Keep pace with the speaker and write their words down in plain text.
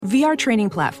VR training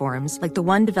platforms, like the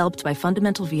one developed by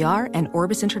Fundamental VR and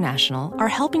Orbis International, are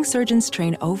helping surgeons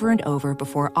train over and over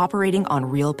before operating on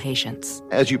real patients.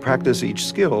 As you practice each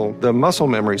skill, the muscle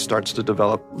memory starts to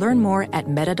develop. Learn more at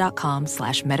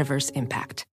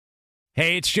meta.com/metaverseimpact.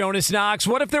 Hey, it's Jonas Knox.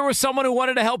 What if there was someone who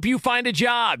wanted to help you find a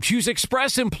job? Choose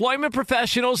Express Employment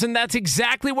Professionals, and that's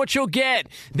exactly what you'll get.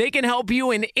 They can help you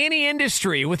in any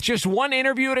industry. With just one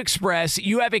interview at Express,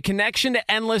 you have a connection to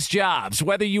endless jobs.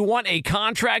 Whether you want a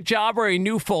contract job or a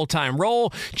new full-time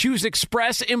role, choose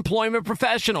Express Employment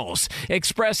Professionals.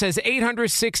 Express has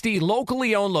 860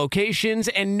 locally owned locations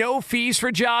and no fees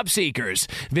for job seekers.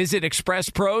 Visit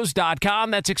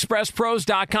expresspros.com. That's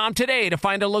expresspros.com today to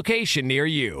find a location near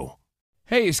you.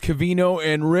 Hey, it's Covino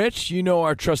and Rich. You know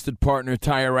our trusted partner,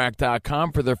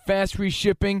 TireRack.com, for their fast free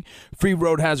shipping, free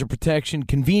road hazard protection,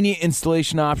 convenient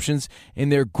installation options, and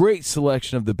their great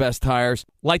selection of the best tires,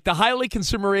 like the highly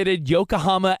consumer-rated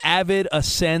Yokohama Avid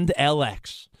Ascend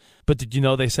LX. But did you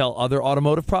know they sell other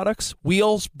automotive products?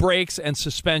 Wheels, brakes, and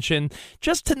suspension,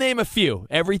 just to name a few.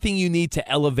 Everything you need to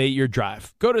elevate your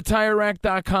drive. Go to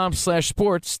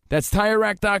TireRack.com/sports. That's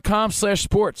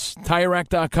TireRack.com/sports.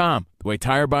 TireRack.com, the way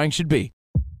tire buying should be.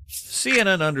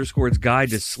 CNN_'s Guide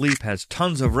to Sleep has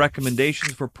tons of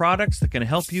recommendations for products that can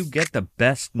help you get the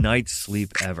best night's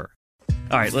sleep ever.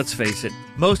 All right, let's face it,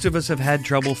 most of us have had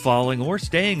trouble falling or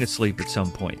staying asleep at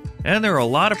some point, and there are a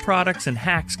lot of products and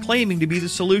hacks claiming to be the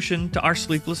solution to our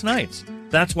sleepless nights.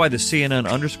 That's why the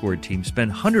CNN_ team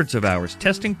spend hundreds of hours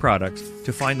testing products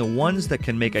to find the ones that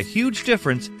can make a huge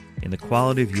difference in the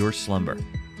quality of your slumber.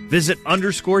 Visit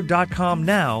underscore.com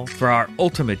now for our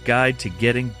ultimate guide to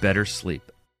getting better sleep.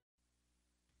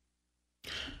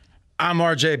 I'm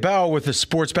RJ Bell with the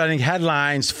sports betting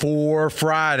headlines for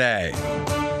Friday.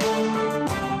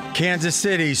 Kansas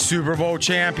City Super Bowl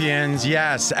champions,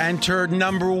 yes, entered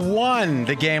number one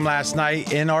the game last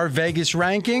night in our Vegas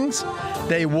rankings.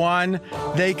 They won,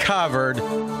 they covered.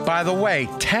 By the way,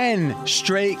 10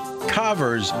 straight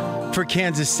covers for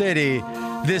Kansas City.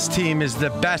 This team is the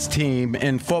best team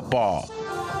in football.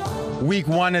 Week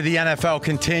one of the NFL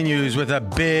continues with a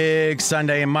big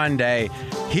Sunday and Monday.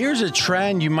 Here's a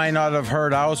trend you might not have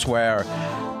heard elsewhere.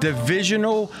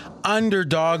 Divisional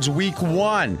underdogs week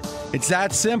one. It's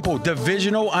that simple.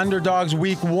 Divisional underdogs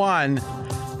week one.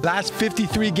 Last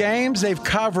 53 games, they've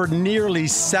covered nearly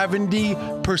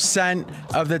 70%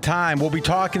 of the time. We'll be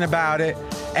talking about it.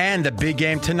 And the big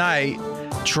game tonight,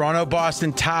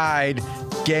 Toronto-Boston tied.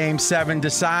 Game 7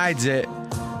 decides it.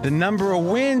 The number of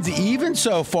wins, even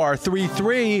so far,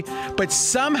 3-3, but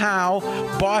somehow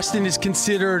Boston is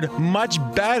considered much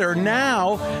better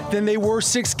now than they were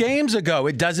 6 games ago.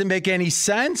 It doesn't make any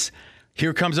sense.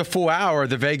 Here comes a full hour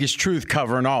of the Vegas Truth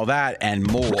covering all that and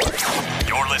more.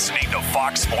 You're listening to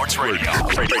Fox Sports Radio.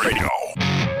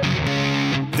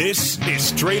 This is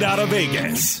Straight Out of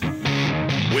Vegas.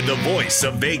 With the voice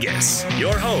of Vegas,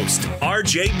 your host,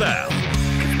 RJ Bell.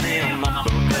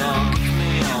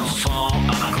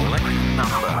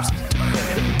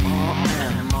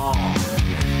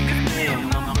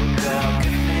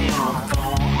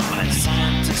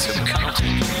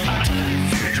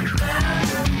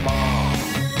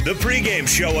 The pregame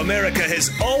show America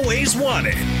has always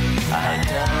wanted.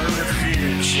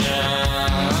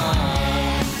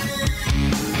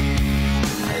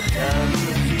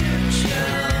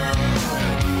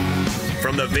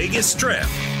 From the Vegas Strip,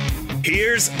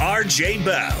 here's RJ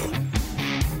Bell.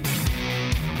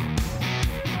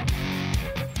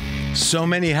 So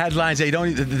many headlines,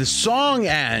 the song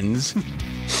ends.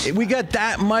 We got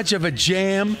that much of a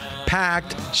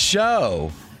jam-packed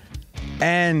show.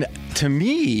 And to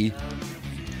me,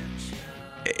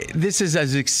 this is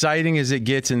as exciting as it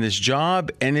gets in this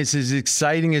job, and it's as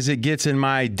exciting as it gets in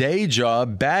my day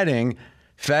job, betting,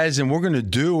 Fez, and we're going to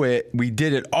do it. We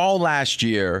did it all last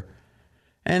year.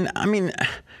 And, I mean,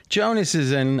 Jonas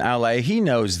is in L.A. He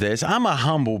knows this. I'm a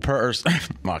humble person.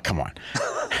 Oh, come on.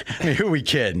 I mean, who are we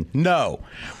kidding? No.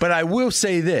 But I will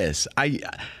say this.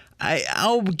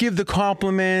 I'll give the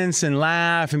compliments and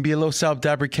laugh and be a little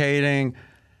self-deprecating.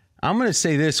 I'm going to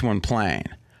say this one plain.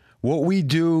 What we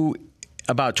do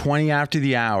about 20 after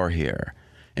the hour here,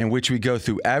 in which we go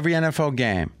through every NFL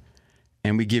game,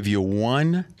 and we give you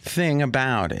one thing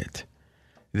about it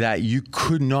that you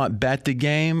could not bet the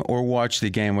game or watch the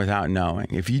game without knowing.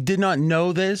 If you did not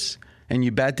know this and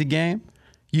you bet the game,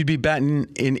 you'd be betting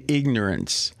in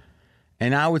ignorance.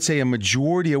 And I would say a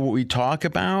majority of what we talk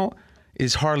about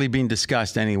is hardly being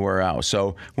discussed anywhere else.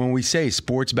 So when we say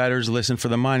sports bettors listen for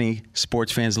the money,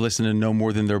 sports fans listen to no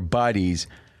more than their buddies,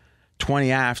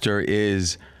 20 after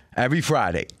is every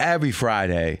Friday.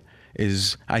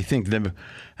 is, I think, the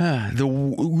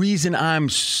reason I'm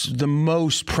the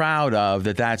most proud of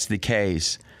that's the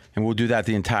case. And we'll do that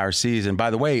the entire season. By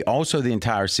the way, also the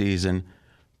entire season,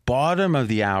 bottom of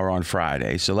the hour on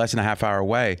Friday, so less than a half hour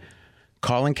away,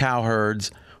 Colin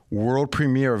Cowherd's world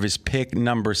premiere of his pick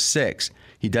number 6.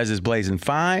 He does his Blazing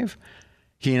 5.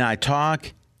 He and I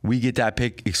talk. We get that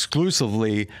pick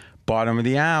exclusively bottom of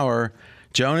the hour.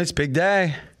 Jonas, big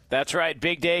day. That's right.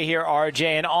 Big day here, RJ.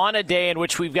 And on a day in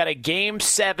which we've got a Game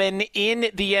 7 in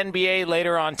the NBA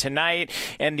later on tonight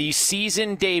and the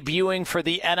season debuting for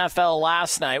the NFL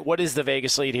last night. What is the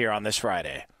Vegas lead here on this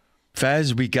Friday?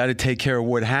 Fez, we got to take care of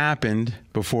what happened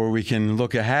before we can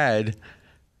look ahead.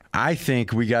 I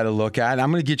think we got to look at, I'm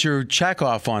going to get your check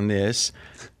off on this.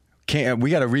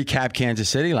 We got to recap Kansas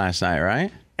City last night,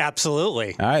 right?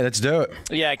 Absolutely. All right, let's do it.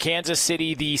 Yeah, Kansas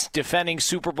City, the defending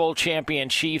Super Bowl champion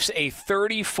Chiefs, a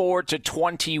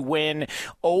 34-20 win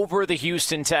over the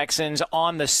Houston Texans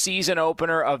on the season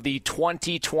opener of the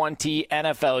 2020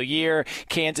 NFL year.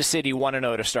 Kansas City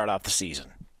 1-0 to start off the season.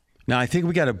 Now, I think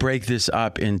we got to break this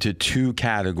up into 2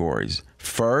 categories.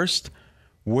 First,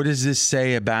 what does this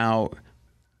say about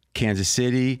Kansas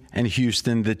City and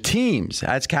Houston, the teams?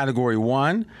 That's category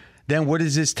 1. Then what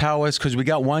does this tell us? Because we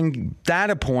got one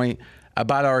data point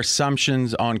about our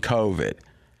assumptions on COVID.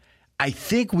 I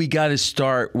think we got to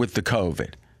start with the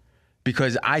COVID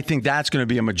because I think that's going to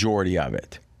be a majority of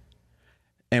it.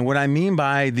 And what I mean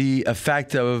by the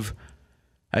effect of,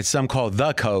 as some call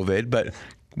the COVID, but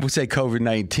we'll say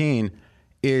COVID-19,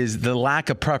 is the lack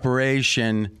of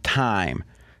preparation time.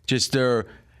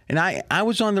 And I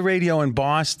was on the radio in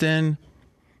Boston,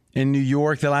 in New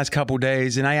York the last couple of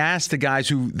days, and I asked the guys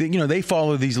who, they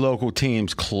follow these local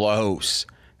teams close.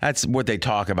 That's what they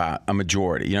talk about, a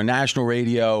majority. National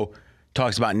radio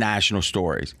talks about national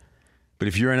stories. But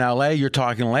if you're in LA, you're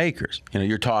talking Lakers.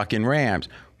 You're talking Rams.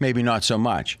 Maybe not so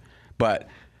much. But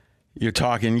you're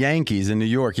talking Yankees in New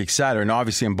York, et cetera. And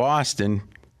obviously in Boston,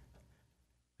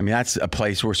 that's a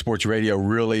place where sports radio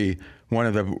really, one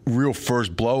of the real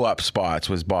first blow-up spots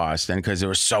was Boston because there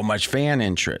was so much fan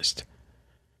interest.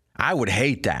 I would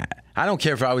hate that. I don't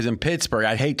care if I was in Pittsburgh.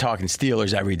 I'd hate talking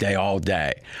Steelers every day, all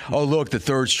day. Oh, look, the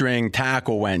third-string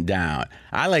tackle went down.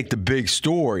 I like the big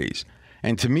stories.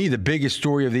 And to me, the biggest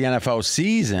story of the NFL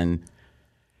season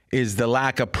is the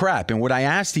lack of prep. And what I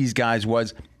asked these guys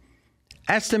was,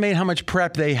 estimate how much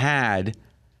prep they had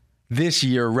this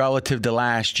year relative to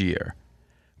last year.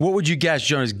 What would you guess,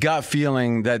 Jonas, gut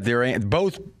feeling that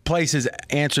both places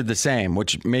answered the same,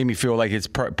 which made me feel like it's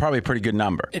probably a pretty good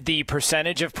number? The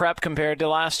percentage of prep compared to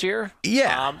last year?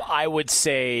 Yeah. I would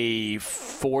say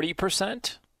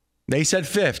 40%. They said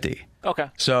 50.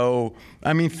 Okay. So,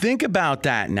 think about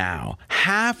that now.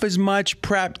 Half as much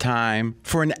prep time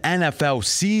for an NFL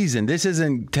season. This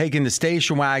isn't taking the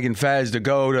station wagon Fez to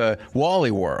go to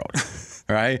Wally World,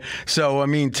 right? So,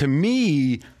 to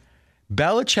me,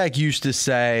 Belichick used to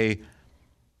say,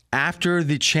 after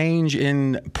the change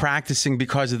in practicing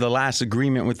because of the last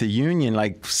agreement with the union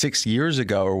like 6 years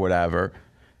ago or whatever,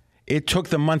 it took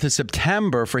the month of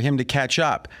September for him to catch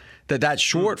up. That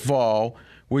shortfall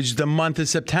was the month of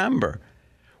September.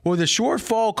 Well, the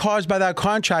shortfall caused by that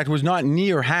contract was not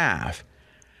near half.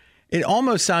 It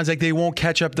almost sounds like they won't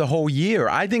catch up the whole year.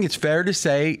 I think it's fair to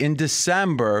say in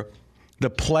December, the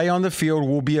play on the field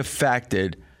will be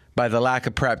affected by the lack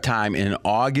of prep time in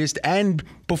August and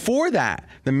before that,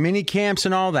 the mini camps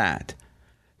and all that.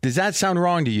 Does that sound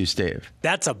wrong to you, Steve?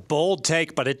 That's a bold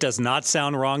take, but it does not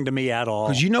sound wrong to me at all.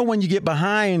 Because when you get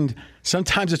behind,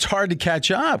 sometimes it's hard to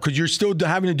catch up because you're still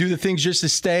having to do the things just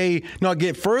to not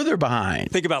get further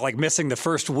behind. Think about missing the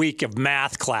first week of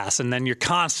math class, and then you're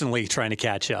constantly trying to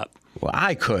catch up. Well,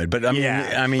 I could, but you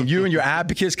and your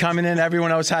abacus coming in,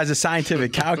 everyone else has a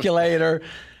scientific calculator.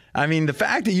 The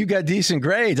fact that you got decent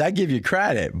grades, I give you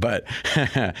credit, but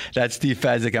that's Steve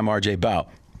Fezzik. I'm RJ Bell.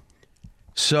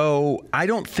 So I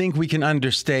don't think we can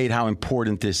understate how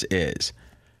important this is.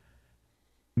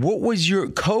 What was your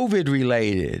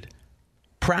COVID-related,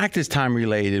 practice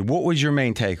time-related, what was your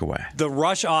main takeaway? The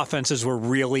rush offenses were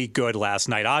really good last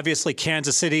night. Obviously,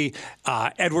 Kansas City,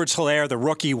 Edwards-Helaire, the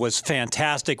rookie, was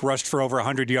fantastic, rushed for over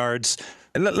 100 yards.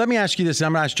 Let me ask you this, and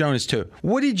I'm going to ask Jonas too.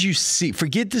 What did you see?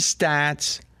 Forget the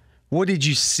stats. What did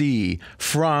you see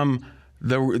from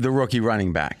the rookie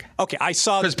running back? Okay, I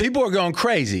saw... Because people are going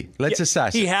crazy. Let's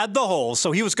assess He it. had the hole,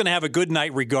 so he was going to have a good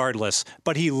night regardless,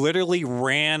 but he literally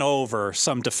ran over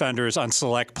some defenders on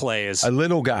select plays. A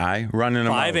little guy running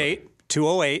him over. 5'8",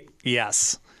 208,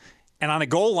 yes. And on a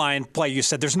goal line play, you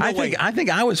said there's no way. I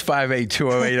think I was 5'8",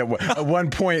 208 at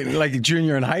one point, like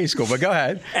junior in high school. But go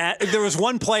ahead. There was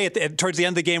one play towards the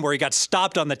end of the game where he got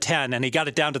stopped on the 10, and he got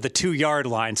it down to the 2-yard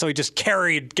line. So he just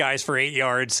carried guys for 8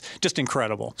 yards. Just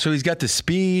incredible. So he's got the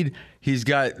speed. He's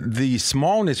got the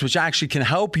smallness, which actually can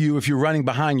help you if you're running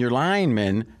behind your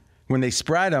linemen when they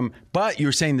spread them, but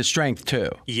you're saying the strength too.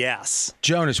 Yes.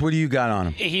 Jonas, what do you got on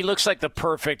him? He looks like the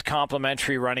perfect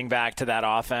complementary running back to that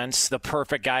offense, the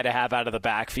perfect guy to have out of the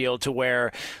backfield to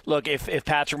where, look, if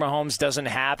Patrick Mahomes doesn't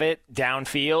have it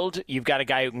downfield, you've got a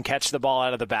guy who can catch the ball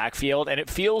out of the backfield, and it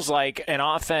feels like an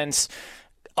offense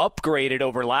upgraded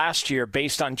over last year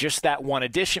based on just that one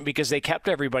addition because they kept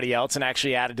everybody else and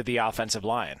actually added to the offensive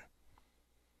line.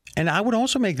 And I would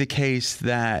also make the case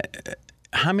that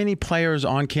how many players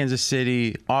on Kansas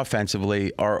City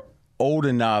offensively are old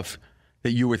enough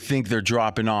that you would think they're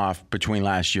dropping off between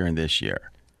last year and this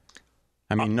year?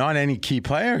 I mean, not any key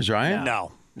players, right?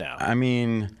 No. I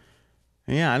mean,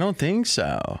 yeah, I don't think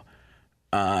so.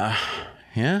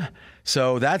 Yeah.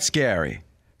 So that's scary.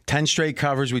 10 straight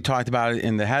covers. We talked about it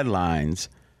in the headlines.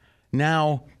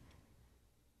 Now,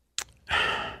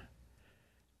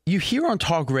 you hear on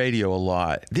talk radio a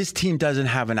lot, this team doesn't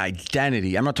have an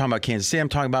identity. I'm not talking about Kansas City. I'm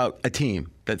talking about a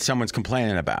team that someone's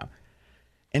complaining about.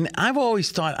 And I've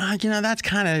always thought, that's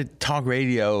kind of talk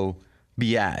radio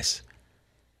BS.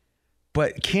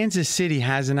 But Kansas City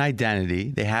has an identity.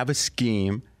 They have a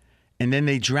scheme, and then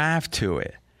they draft to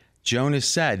it. Jonas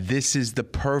said, this is the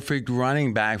perfect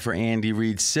running back for Andy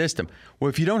Reid's system. Well,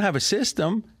 if you don't have a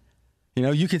system,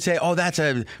 you can say, oh, that's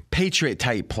a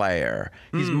Patriot-type player.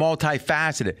 He's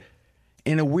multifaceted.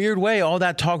 In a weird way, all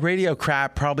that talk radio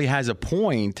crap probably has a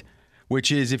point,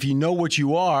 which is if you know what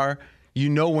you are, you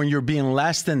know when you're being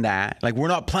less than that. Like, we're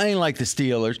not playing like the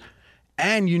Steelers.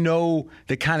 And you know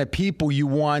the kind of people you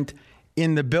want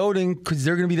in the building because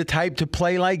they're going to be the type to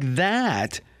play like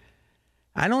that.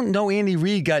 I don't know Andy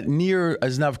Reid got near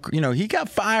enough. He got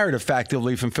fired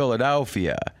effectively from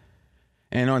Philadelphia.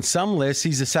 And on some lists,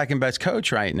 he's the second best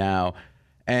coach right now.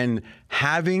 And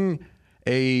having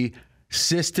a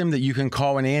system that you can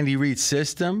call an Andy Reid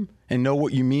system and know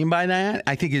what you mean by that,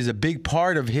 I think is a big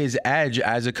part of his edge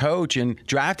as a coach and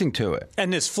drafting to it.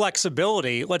 And his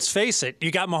flexibility, let's face it, you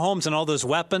got Mahomes and all those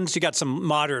weapons. You got some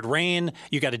moderate rain.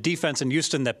 You got a defense in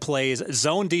Houston that plays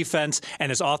zone defense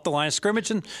and is off the line of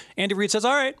scrimmage. And Andy Reid says,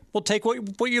 all right, we'll take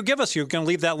what you give us. You're going to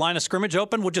leave that line of scrimmage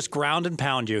open. We'll just ground and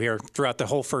pound you here throughout the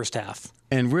whole first half.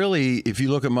 And really, if you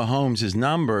look at Mahomes'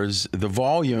 numbers, the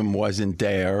volume wasn't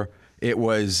there. It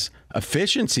was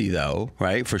efficiency, though,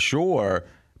 right, for sure.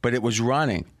 But it was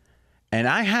running. And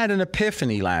I had an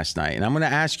epiphany last night, and I'm going to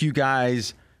ask you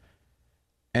guys,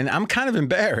 and I'm kind of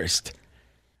embarrassed.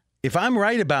 If I'm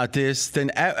right about this, then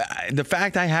the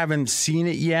fact I haven't seen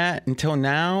it yet until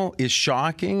now is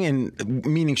shocking, and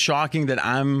meaning shocking that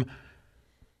I'm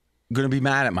going to be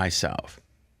mad at myself.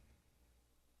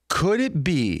 Could it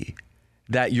be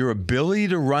that your ability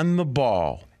to run the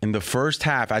ball in the first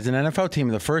half, as an NFL team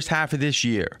in the first half of this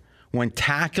year, when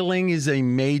tackling is a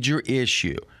major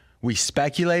issue, we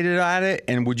speculated at it,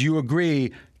 and would you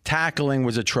agree tackling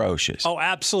was atrocious? Oh,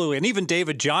 absolutely. And even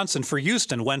David Johnson for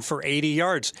Houston went for 80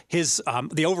 yards.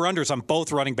 The over-unders on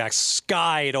both running backs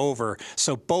skied over,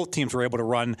 so both teams were able to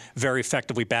run very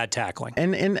effectively bad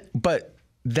tackling. But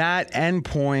that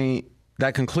endpoint,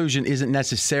 that conclusion isn't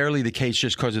necessarily the case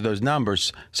just because of those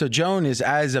numbers. So, Jonas,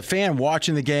 as a fan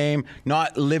watching the game,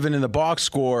 not living in the box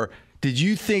score, did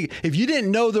you think, if you didn't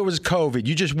know there was COVID,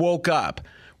 you just woke up,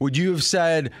 would you have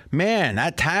said, man,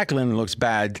 that tackling looks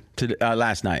bad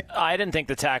last night? I didn't think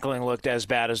the tackling looked as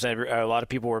bad as a lot of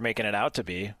people were making it out to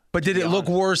be. But did it look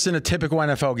worse than a typical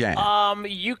NFL game?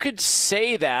 You could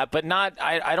say that, but not.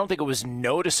 I don't think it was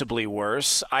noticeably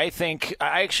worse. I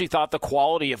actually thought the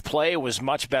quality of play was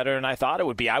much better than I thought it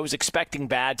would be. I was expecting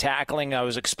bad tackling. I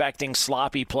was expecting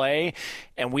sloppy play,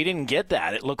 and we didn't get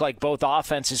that. It looked like both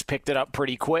offenses picked it up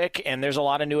pretty quick, and there's a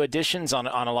lot of new additions on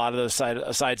a lot of those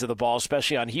sides of the ball,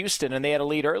 especially on Houston, and they had a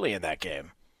lead early in that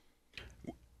game.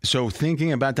 So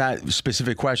thinking about that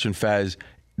specific question, Fez,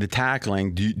 the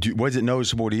tackling, was it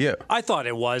noticeable to you? I thought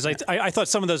it was. I thought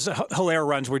some of those Hilaire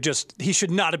runs were just, he should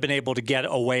not have been able to get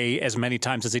away as many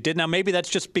times as he did. Now, maybe that's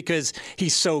just because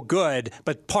he's so good,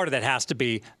 but part of that has to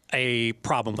be a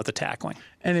problem with the tackling.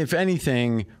 And if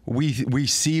anything, we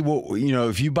see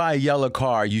if you buy a yellow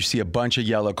car, you see a bunch of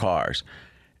yellow cars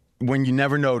when you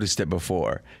never noticed it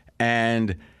before.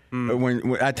 And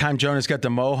when at time Jonas got the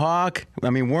mohawk, I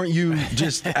mean, weren't you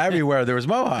just everywhere? There was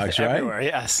mohawks, right? Everywhere,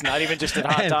 yes. Not even just at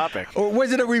Hot Topic. Or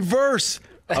was it a reverse?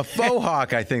 A faux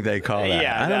hawk, I think they call that.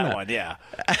 Yeah, that one, yeah.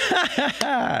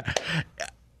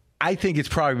 I think it's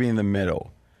probably in the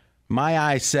middle. My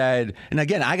eye said, and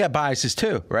again, I got biases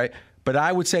too, right? But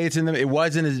I would say it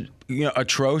wasn't as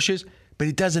atrocious, but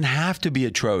it doesn't have to be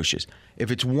atrocious.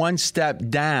 If it's one step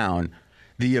down,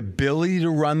 the ability to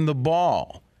run the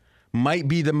ball might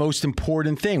be the most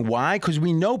important thing. Why? Because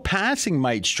we know passing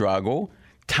might struggle,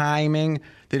 timing.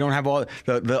 They don't have all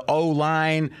the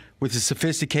O-line with the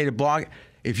sophisticated block.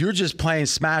 If you're just playing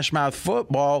smash mouth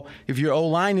football, if your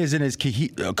O-line isn't as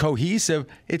cohesive,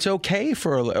 it's okay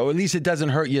or at least it doesn't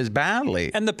hurt you as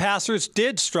badly. And the passers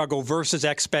did struggle versus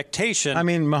expectation. I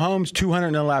mean, Mahomes,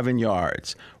 211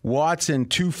 yards. Watson,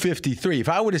 253. If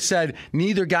I would have said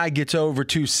neither guy gets over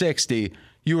 260,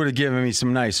 you would have given me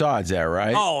some nice odds there,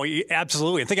 right? Oh,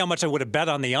 absolutely. And think how much I would have bet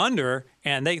on the under,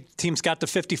 and teams got to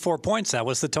 54 points. That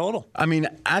was the total. I mean,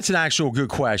 that's an actual good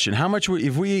question. How much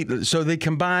so they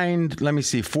combined, let me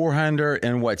see,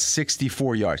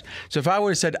 64 yards. So if I would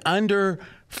have said under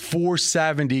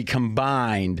 470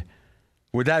 combined,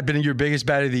 would that have been your biggest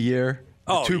bet of the year?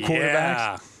 Oh, two quarterbacks?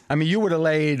 Yeah. I mean, you would have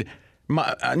laid,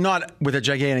 not with a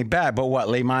gigantic bet, but what,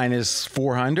 lay minus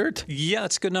 400? Yeah,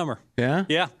 that's a good number. Yeah?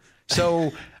 Yeah.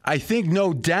 So I think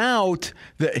no doubt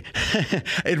that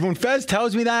and when Fez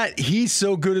tells me that, he's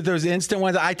so good at those instant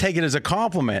ones, I take it as a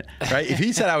compliment, right? If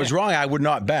he said I was wrong, I would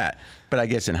not bet. But I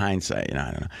guess in hindsight,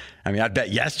 I don't know. I mean, I'd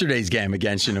bet yesterday's game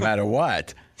against you no matter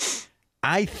what.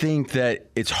 I think that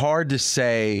it's hard to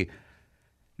say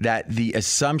that the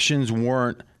assumptions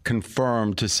weren't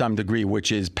confirmed to some degree,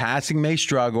 which is passing may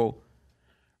struggle,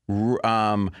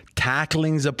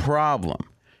 tackling's a problem.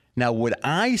 Now, what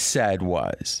I said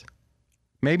was,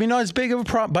 maybe not as big of a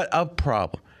problem, but a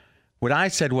problem. What I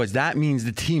said was that means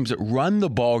the teams that run the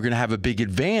ball are going to have a big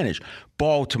advantage.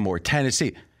 Baltimore,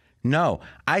 Tennessee. No,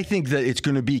 I think that it's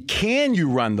going to be, can you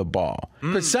run the ball?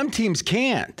 Because some teams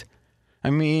can't.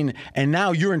 I mean, and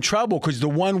now you're in trouble because the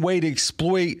one way to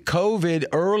exploit COVID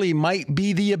early might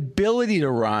be the ability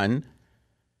to run.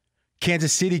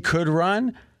 Kansas City could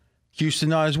run. Houston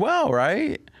not as well,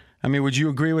 right? I mean, would you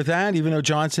agree with that, even though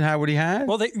Johnson had what he had?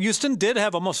 Well, Houston did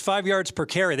have almost 5 yards per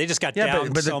carry. They just got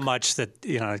down so much that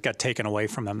it got taken away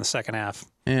from them the second half.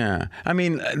 Yeah. I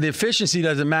mean, the efficiency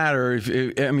doesn't matter.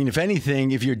 If anything,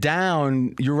 if you're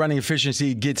down, your running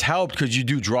efficiency gets helped because you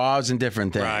do draws and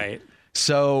different things. Right.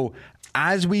 So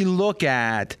as we look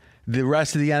at the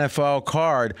rest of the NFL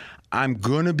card, I'm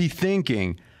going to be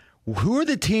thinking, who are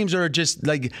the teams that are just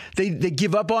like they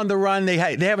give up on the run? They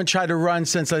haven't tried to run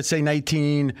since, let's say,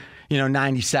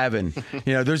 1997.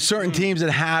 There's certain teams that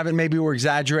haven't. Maybe we're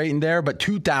exaggerating there, but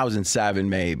 2007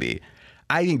 maybe.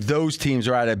 I think those teams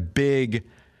are at a big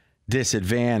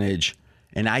disadvantage,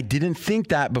 and I didn't think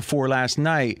that before last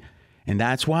night. And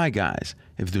that's why, guys,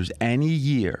 if there's any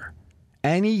year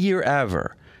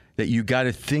ever that you got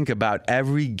to think about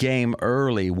every game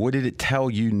early, what did it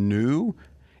tell you new?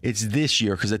 It's this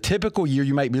year, because a typical year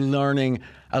you might be learning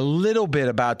a little bit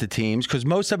about the teams because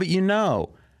most of it you know.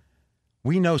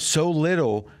 We know so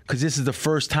little because this is the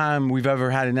first time we've ever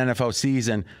had an NFL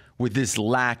season with this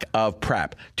lack of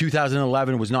prep.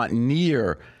 2011 was not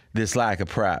near this lack of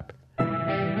prep.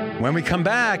 When we come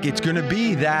back, it's going to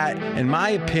be that, in my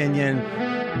opinion,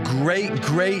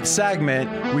 great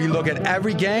segment. We look at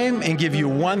every game and give you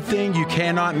one thing you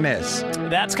cannot miss.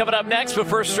 That's coming up next, but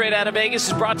first, Straight Out of Vegas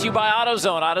is brought to you by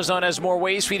AutoZone. AutoZone has more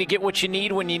ways for you to get what you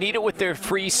need when you need it with their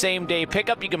free same-day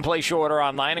pickup. You can place your order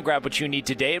online and grab what you need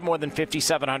today at more than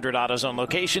 5,700 AutoZone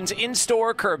locations,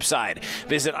 in-store, curbside.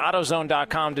 Visit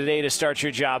AutoZone.com today to start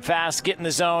your job fast. Get in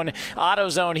the zone.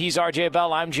 AutoZone, he's RJ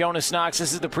Bell. I'm Jonas Knox.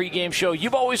 This is the pregame show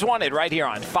you've always wanted right here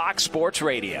on Fox Sports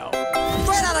Radio.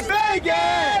 Straight Out of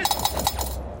Vegas!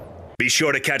 Be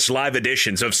sure to catch live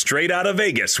editions of Straight Out of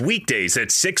Vegas weekdays at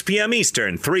 6 p.m.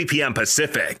 Eastern, 3 p.m.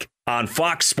 Pacific on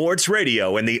Fox Sports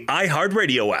Radio and the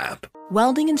iHeartRadio app.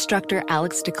 Welding instructor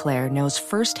Alex DeClaire knows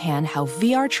firsthand how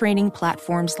VR training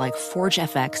platforms like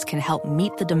ForgeFX can help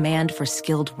meet the demand for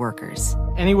skilled workers.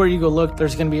 Anywhere you go look,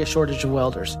 there's going to be a shortage of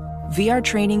welders. VR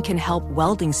training can help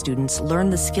welding students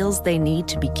learn the skills they need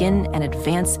to begin and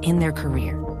advance in their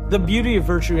career. The beauty of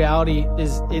virtual reality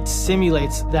is it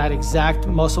simulates that exact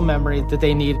muscle memory that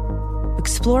they need.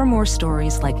 Explore more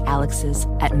stories like Alex's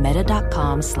at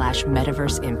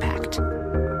meta.com/metaverseimpact.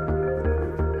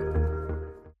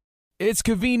 It's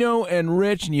Covino and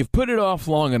Rich, and you've put it off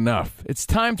long enough. It's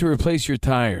time to replace your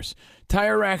tires.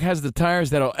 Tire Rack has the tires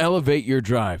that'll elevate your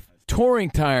drive. Touring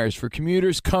tires for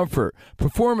commuters' comfort,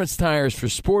 performance tires for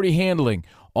sporty handling,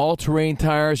 all-terrain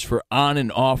tires for on-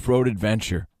 and off-road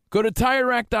adventure. Go to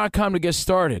TireRack.com to get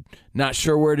started. Not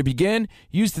sure where to begin?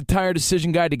 Use the Tire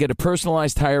Decision Guide to get a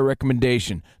personalized tire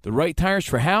recommendation. The right tires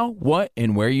for how, what,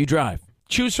 and where you drive.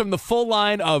 Choose from the full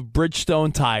line of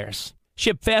Bridgestone tires.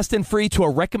 Ship fast and free to a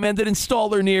recommended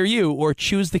installer near you, or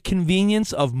choose the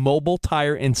convenience of mobile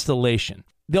tire installation.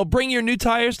 They'll bring your new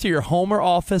tires to your home or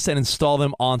office and install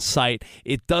them on site.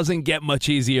 It doesn't get much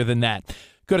easier than that.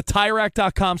 Go to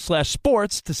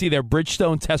TireRack.com/sports to see their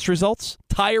Bridgestone test results,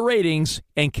 tire ratings,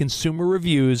 and consumer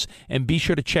reviews, and be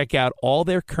sure to check out all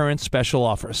their current special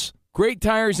offers. Great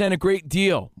tires and a great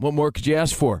deal. What more could you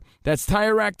ask for? That's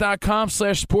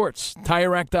TireRack.com/sports.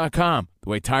 TireRack.com, the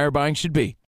way tire buying should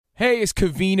be. Hey, it's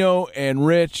Covino and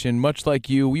Rich, and much like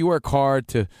you, we work hard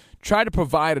to try to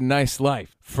provide a nice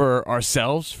life for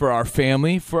ourselves, for our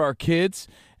family, for our kids,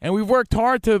 and we've worked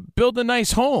hard to build a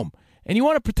nice home. And you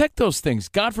want to protect those things.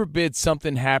 God forbid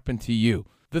something happened to you.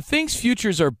 The things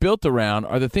futures are built around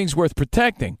are the things worth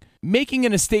protecting. Making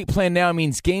an estate plan now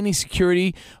means gaining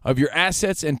security of your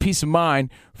assets and peace of mind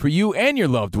for you and your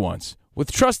loved ones.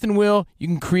 With Trust and Will, you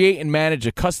can create and manage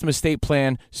a custom estate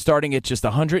plan starting at just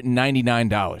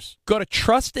 $199. Go to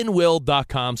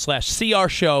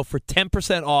trustandwill.com/CRShow for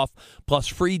 10% off plus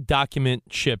free document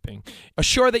shipping.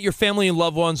 Assure that your family and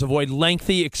loved ones avoid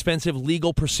lengthy, expensive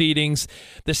legal proceedings,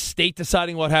 the state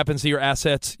deciding what happens to your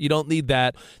assets. You don't need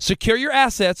that. Secure your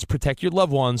assets, protect your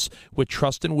loved ones with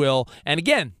Trust and Will. And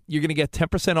again, you're going to get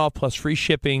 10% off plus free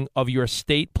shipping of your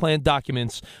estate plan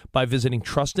documents by visiting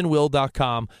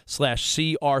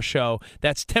trustandwill.com/CRShow.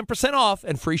 That's 10% off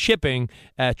and free shipping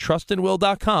at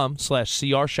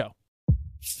trustandwill.com/CRShow.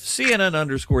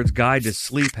 CNN_'s Guide to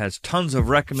Sleep has tons of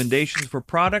recommendations for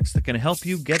products that can help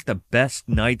you get the best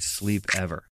night's sleep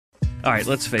ever. All right,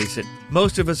 let's face it.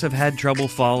 Most of us have had trouble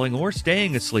falling or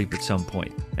staying asleep at some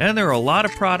point. And there are a lot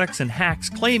of products and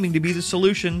hacks claiming to be the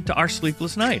solution to our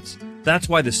sleepless nights. That's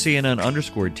why the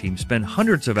CNN_ team spend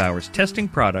hundreds of hours testing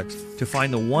products to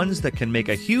find the ones that can make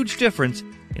a huge difference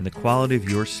in the quality of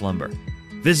your slumber.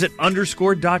 Visit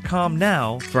underscore.com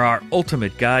now for our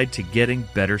ultimate guide to getting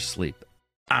better sleep.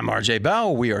 I'm RJ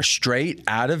Bell. We are straight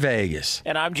out of Vegas.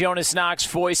 And I'm Jonas Knox,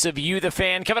 voice of You, the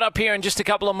Fan. Coming up here in just a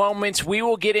couple of moments, we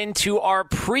will get into our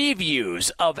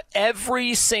previews of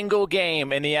every single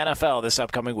game in the NFL this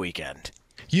upcoming weekend.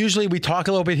 Usually we talk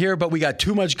a little bit here, but we got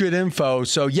too much good info.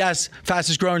 So, yes,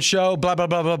 fastest growing show, blah, blah,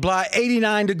 blah, blah, blah.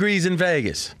 89 degrees in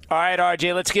Vegas. All right,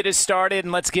 RJ, let's get it started.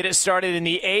 And let's get it started in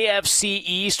the AFC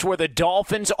East, where the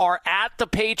Dolphins are at the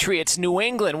Patriots, New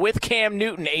England, with Cam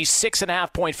Newton, a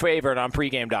 6.5-point favorite on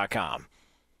pregame.com.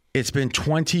 It's been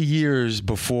 20 years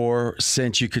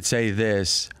since you could say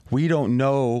this. We don't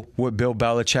know what Bill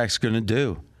Belichick's going to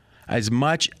do. As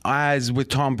much as with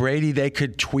Tom Brady, they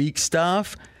could tweak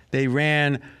stuff. They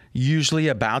ran usually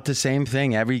about the same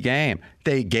thing every game.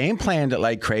 They game planned it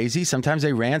like crazy. Sometimes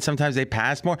they ran, sometimes they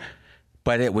passed more,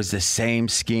 but it was the same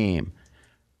scheme.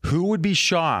 Who would be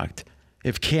shocked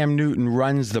if Cam Newton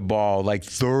runs the ball like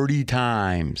 30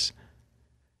 times?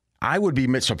 I would be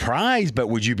surprised, but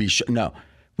would you be No,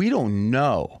 we don't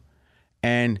know.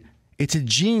 And it's a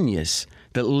genius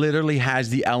that literally has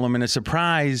the element of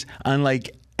surprise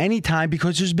unlike any time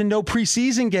because there's been no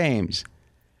preseason games.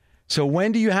 So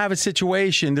when do you have a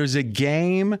situation, there's a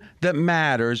game that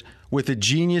matters with a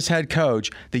genius head coach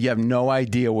that you have no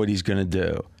idea what he's going to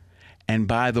do? And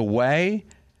by the way,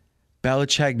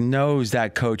 Belichick knows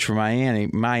that coach from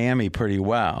Miami pretty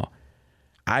well.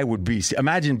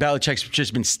 Imagine Belichick's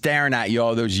just been staring at you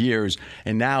all those years,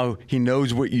 and now he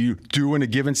knows what you do in a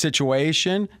given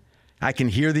situation. I can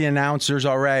hear the announcers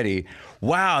already.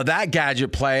 Wow, that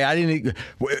gadget play,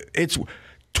 it's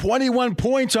 21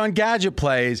 points on gadget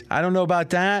plays. I don't know about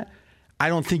that. I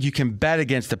don't think you can bet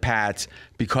against the Pats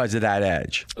because of that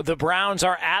edge. The Browns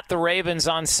are at the Ravens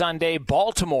on Sunday.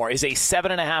 Baltimore is a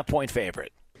 7.5-point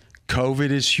favorite.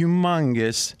 COVID is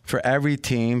humongous for every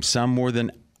team, some more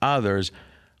than others.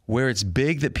 Where it's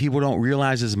big that people don't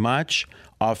realize as much,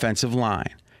 offensive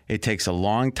line. It takes a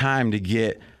long time to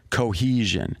get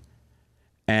cohesion.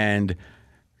 And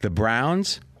the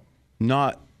Browns,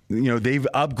 they've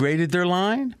upgraded their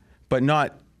line, but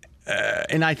not,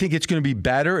 and I think it's going to be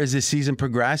better as this season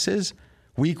progresses.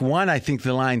 Week 1, I think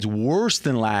the line's worse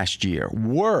than last year,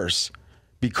 worse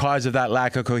because of that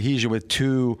lack of cohesion with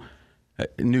 2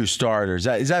 new starters.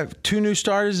 Is that 2 new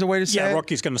starters the way to say it? Yeah,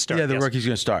 rookie's going to start. Yeah, the rookie's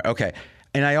going to start. Okay.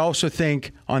 And I also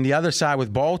think on the other side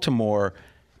with Baltimore,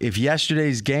 if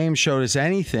yesterday's game showed us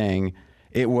anything,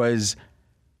 it was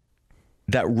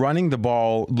that running the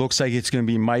ball looks like it's going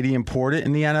to be mighty important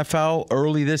in the NFL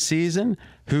early this season.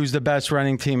 Who's the best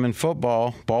running team in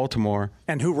football? Baltimore.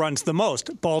 And who runs the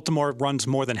most? Baltimore runs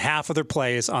more than half of their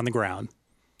plays on the ground.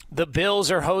 The Bills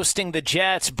are hosting the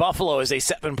Jets. Buffalo is a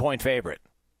 7-point favorite.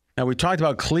 Now, we talked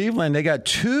about Cleveland. They got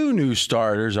 2 new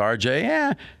starters, RJ.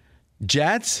 Yeah.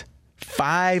 Jets,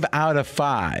 5 out of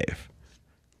 5.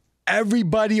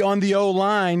 Everybody on the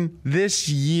O-line this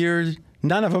year,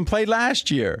 none of them played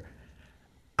last year.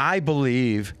 I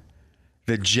believe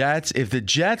the Jets, if they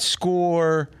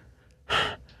score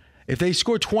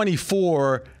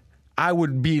 24, I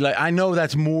would be like, I know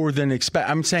that's more than expect.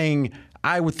 I'm saying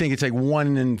I would think it's like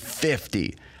 1 in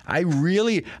 50. I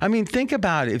mean, think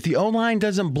about it. If the O-line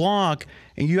doesn't block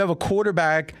and you have a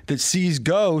quarterback that sees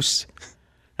ghosts,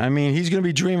 I mean, he's going to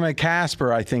be dreaming of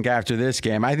Casper, I think, after this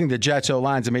game. I think the Jets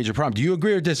O-line's a major problem. Do you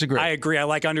agree or disagree? I agree. I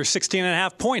like under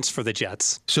 16.5 points for the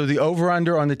Jets. So the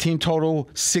over-under on the team total,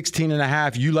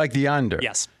 16.5. You like the under?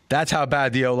 Yes. That's how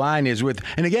bad the O-line is with.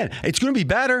 And again, it's going to be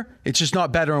better. It's just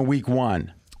not better in week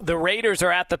 1. The Raiders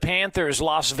are at the Panthers.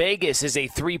 Las Vegas is a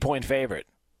 3-point favorite.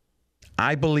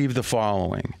 I believe the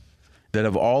following, that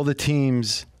of all the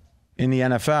teams in the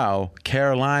NFL,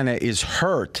 Carolina is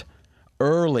hurt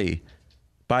early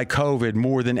by COVID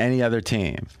more than any other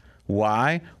team.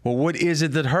 Why? Well, what is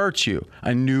it that hurts you?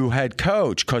 A new head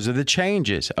coach because of the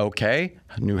changes. Okay,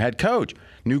 new head coach.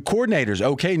 New coordinators.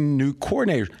 Okay, new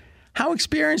coordinators. How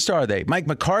experienced are they? Mike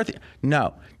McCarthy?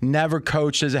 No, never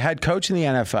coached as a head coach in the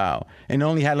NFL and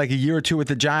only had like a year or two with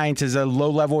the Giants as a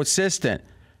low-level assistant.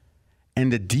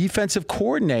 And the defensive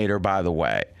coordinator, by the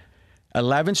way,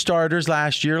 11 starters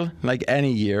last year, like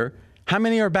any year. How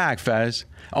many are back, Fez,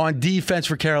 on defense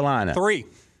for Carolina? 3.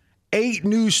 8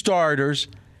 new starters,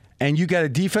 and you got a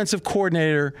defensive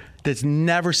coordinator that's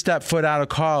never stepped foot out of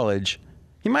college.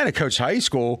 He might have coached high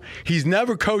school. He's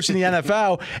never coached in the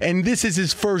NFL, and this is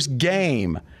his first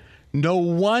game. No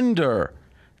wonder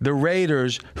the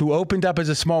Raiders, who opened up as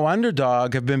a small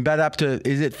underdog, have been bet up to,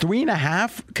 is it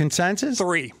 3.5 consensus?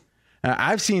 3.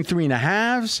 I've seen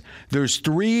 3.5s. There's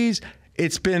 3s.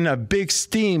 It's been a big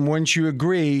steam, wouldn't you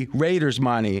agree, Raiders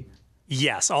money?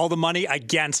 Yes, all the money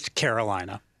against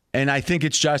Carolina. And I think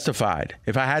it's justified.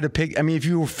 If I had to pick, I mean, if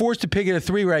you were forced to pick at a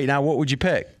 3 right now, what would you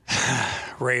pick?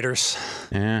 Raiders.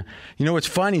 Yeah. You know what's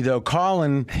funny, though?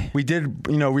 Colin, we did,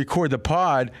 record the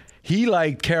pod. He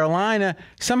liked Carolina.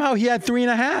 Somehow he had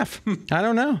 3.5. I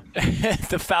don't know.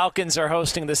 The Falcons are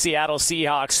hosting the Seattle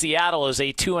Seahawks. Seattle is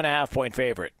a 2.5-point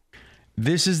favorite.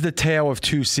 This is the tale of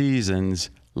 2 seasons.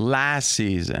 Last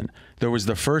season, there was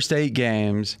the first 8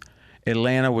 games.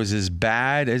 Atlanta was as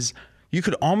bad as you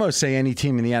could almost say any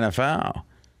team in the NFL.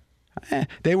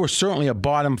 They were certainly a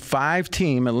bottom 5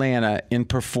 team, Atlanta, in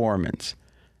performance.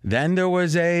 Then there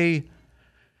was a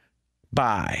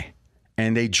bye,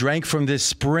 and they drank from this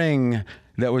spring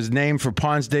that was named for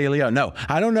Ponce de Leon. No,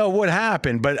 I don't know what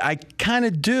happened, but I kind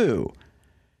of do.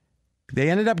 They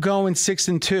ended up going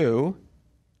 6-2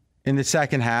 in the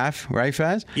second half, right,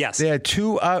 Fez? Yes. They had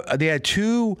two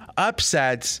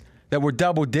upsets that were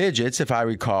double digits, if I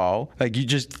recall. Like,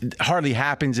 it hardly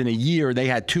happens in a year. They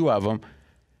had 2 of them.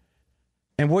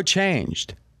 And what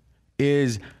changed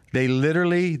is they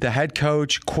literally, the head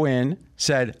coach, Quinn,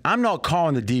 said, I'm not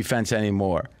calling the defense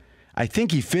anymore. I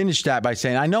think he finished that by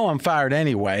saying, I know I'm fired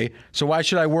anyway, so why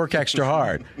should I work extra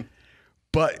hard?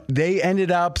 But they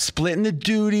ended up splitting the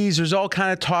duties. There's all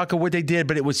kind of talk of what they did,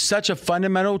 but it was such a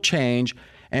fundamental change,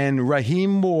 and Raheem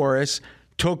Morris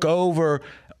took over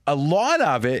a lot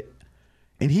of it,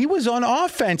 and he was on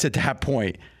offense at that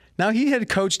point. Now, he had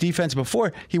coached defense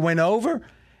before. He went over,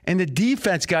 and the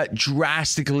defense got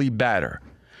drastically better.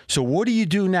 So what do you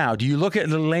do now? Do you look at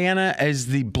Atlanta as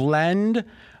the blend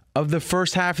of the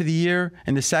first half of the year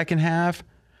and the second half?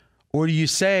 Or do you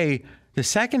say the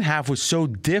second half was so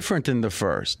different than the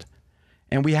first,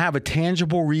 and we have a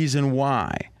tangible reason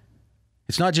why?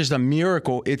 It's not just a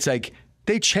miracle. It's like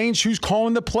they changed who's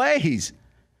calling the plays.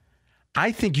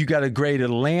 I think you got to grade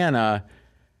Atlanta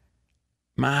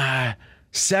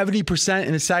 70%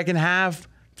 in the second half,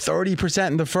 30%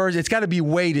 in the first. It's got to be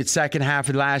weighted second half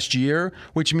of last year,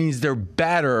 which means they're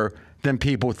better than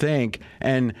people think.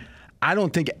 And I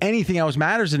don't think anything else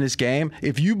matters in this game.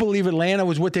 If you believe Atlanta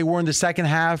was what they were in the second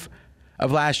half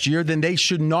of last year, then they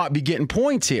should not be getting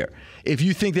points here. If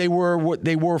you think they were what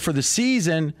they were for the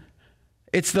season,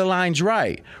 it's the line's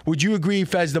right. Would you agree,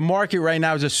 Fez, the market right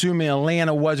now is assuming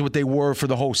Atlanta was what they were for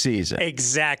the whole season?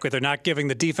 Exactly. They're not giving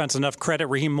the defense enough credit.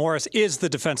 Raheem Morris is the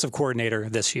defensive coordinator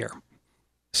this year.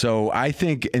 So I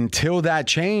think until that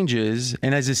changes,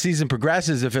 and as the season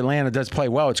progresses, if Atlanta does play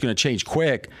well, it's going to change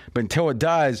quick. But until it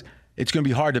does, it's going to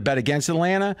be hard to bet against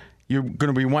Atlanta. You're going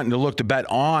to be wanting to look to bet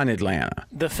on Atlanta.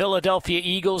 The Philadelphia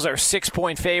Eagles are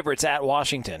 6-point favorites at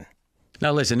Washington.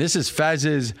 Now, listen, this is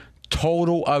Fez's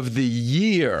total of the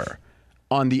year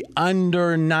on the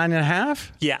under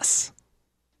 9.5? Yes.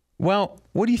 Well,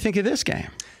 what do you think of this game?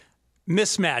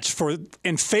 mismatch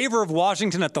in favor of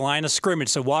Washington at the line of scrimmage.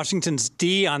 So Washington's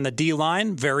D on the D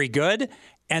line, very good.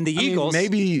 And the Eagles.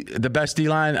 Maybe the best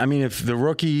D-line. I mean, if the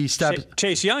rookie steps.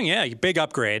 Chase Young, yeah, big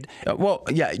upgrade. Well,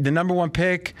 yeah, the number one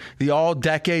pick, the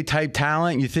all-decade type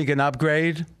talent, you think an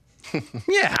upgrade?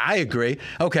 Yeah, I agree.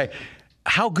 Okay,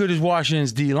 how good is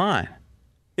Washington's D-line?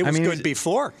 It was good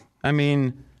before. I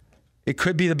mean, it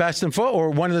could be the best in football or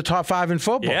one of the top 5 in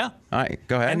football. Yeah. All right,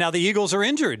 go ahead. And now the Eagles are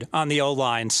injured on the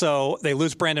O-line. So they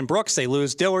lose Brandon Brooks, they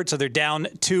lose Dillard, so they're down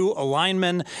 2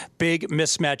 linemen. Big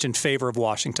mismatch in favor of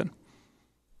Washington.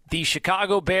 The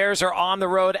Chicago Bears are on the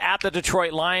road at the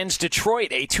Detroit Lions. Detroit,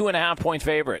 a 2.5-point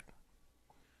favorite.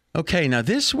 Okay, now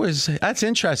that's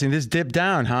interesting. This dipped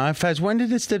down, huh? Fez, when did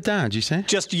this dip down, did you say?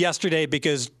 Just yesterday,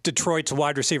 because Detroit's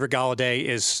wide receiver Galladay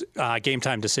is game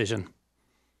time decision.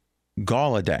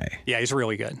 Galladay? Yeah, he's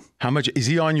really good. How much? Is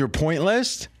he on your point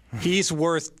list? He's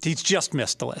just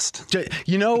missed the list.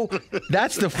 You know,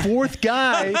 that's the 4th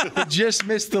guy that just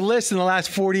missed the list in the last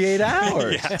 48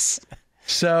 hours. Yes.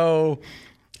 So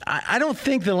I don't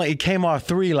think that it came off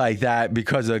 3 like that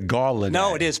because of Galladay.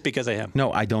 No, it is because of him.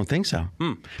 No, I don't think so.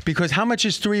 Because how much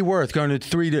is 3 worth? Going to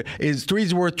 3 is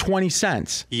 3's worth 20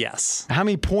 cents. Yes. How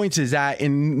many points is that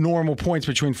in normal points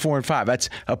between 4 and 5? That's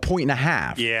a point and a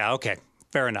half. Yeah, okay.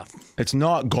 Fair enough. It's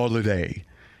not Galladay.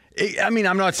 I mean,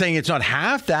 I'm not saying it's not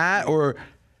half that. Or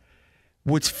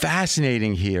what's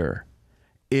fascinating here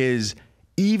is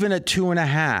even at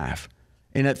 2.5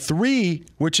 and at 3,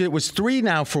 which it was 3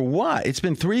 now for what? It's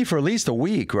been 3 for at least a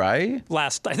week, right? I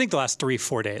think the last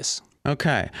 3-4 days.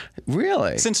 Okay.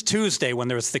 Really? Since Tuesday when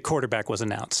the quarterback was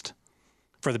announced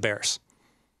for the Bears.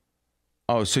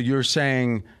 Oh, so you're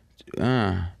saying...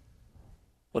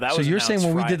 Well, that so was you're saying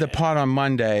when Friday. we did the pod on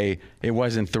Monday, it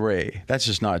wasn't 3. That's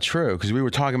just not true because we were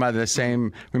talking about the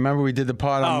same. Remember we did the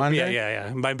pod on Monday? Yeah.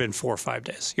 It might have been 4 or 5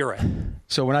 days. You're right.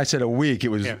 So when I said a week, it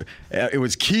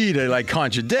was key to like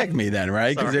contradict me then,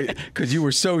 right? Because you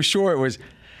were so sure it was.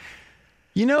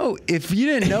 You know, if you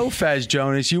didn't know Fez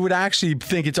Jonas, you would actually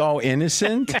think it's all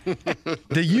innocent.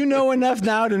 Do you know enough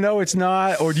now to know it's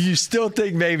not, or do you still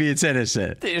think maybe it's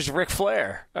innocent? It's Ric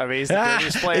Flair. I mean, he's the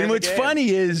greatest player. And what's funny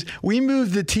is we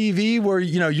moved the TV where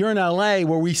you're in LA,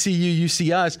 where we see you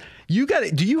see us. Do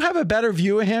you have a better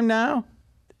view of him now?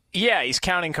 Yeah, he's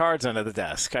counting cards under the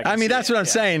desk. I mean, that's what I'm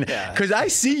saying. Because I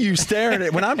see you staring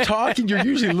at. When I'm talking, you're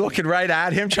usually looking right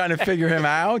at him, trying to figure him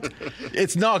out.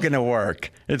 It's not going to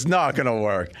work. It's not going to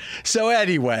work. So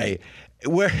anyway,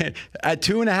 we're at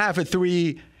 2.5 at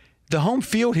 3. The home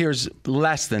field here is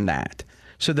less than that.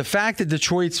 So the fact that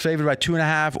Detroit's favored by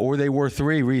 2.5, or they were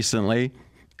 3 recently,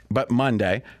 but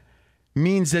Monday,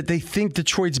 means that they think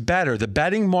Detroit's better. The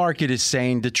betting market is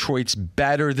saying Detroit's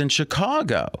better than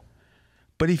Chicago.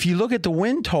 But if you look at the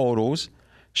win totals,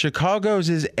 Chicago's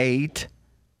is 8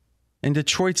 and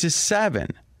Detroit's is 7.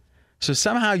 So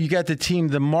somehow you got the team,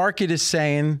 the market is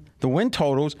saying, the win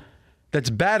totals, that's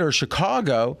better,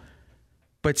 Chicago.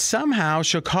 But somehow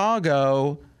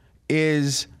Chicago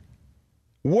is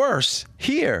worse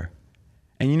here.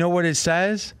 And you know what it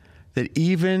says? That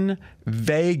even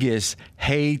Vegas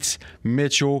hates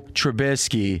Mitchell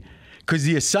Trubisky. Because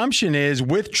the assumption is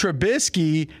with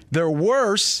Trubisky, they're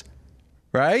worse.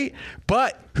 Right?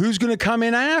 But who's going to come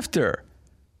in after?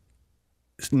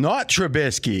 It's not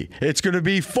Trubisky. It's going to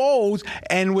be Foles.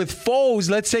 And with Foles,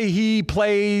 let's say he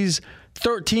plays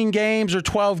 13 games or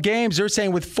 12 games. They're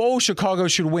saying with Foles, Chicago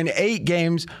should win 8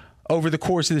 games over the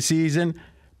course of the season.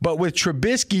 But with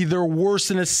Trubisky, they're worse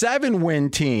than a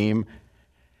 7-win team.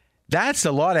 That's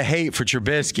a lot of hate for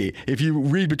Trubisky if you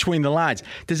read between the lines.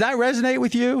 Does that resonate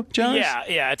with you, Jonas?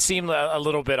 Yeah. It seemed a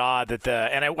little bit odd that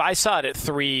I saw it at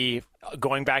 3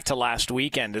 going back to last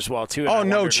weekend as well too. Oh,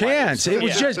 no chance. It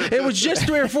was just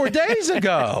 3 or 4 days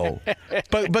ago.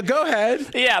 But go ahead.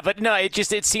 Yeah, but no,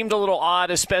 it seemed a little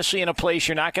odd, especially in a place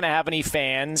you're not going to have any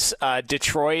fans.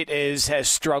 Detroit has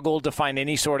struggled to find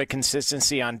any sort of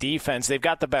consistency on defense. They've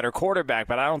got the better quarterback,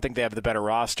 but I don't think they have the better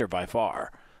roster by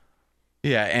far.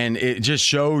 Yeah, and it just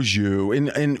shows you.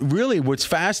 And really what's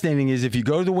fascinating is if you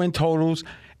go to the win totals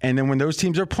and then when those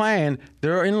teams are playing,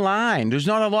 they're in line. There's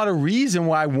not a lot of reason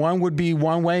why one would be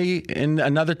one way and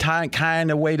another kind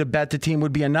of way to bet the team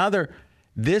would be another.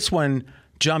 This one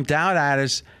jumped out at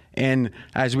us, and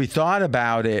as we thought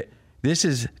about it, this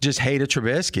is just hate of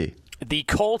Trubisky. The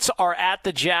Colts are at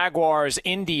the Jaguars.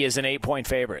 Indy is an 8-point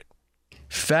favorite.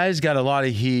 Fez got a lot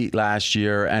of heat last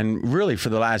year, and really for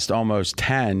the last almost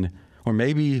 10 or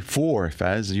maybe 4,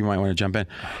 Fez, you might want to jump in,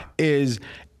 is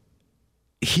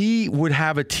he would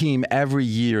have a team every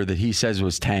year that he says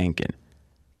was tanking.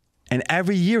 And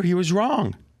every year he was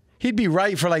wrong. He'd be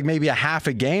right for like maybe a half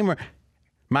a game.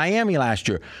 Miami last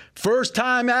year. First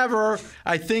time ever,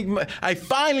 I think I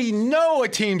finally know a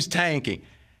team's tanking.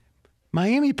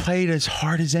 Miami played as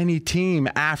hard as any team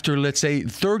after, let's say,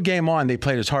 third game on, they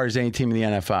played as hard as any team in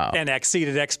the NFL. And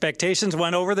exceeded expectations,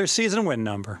 went over their season win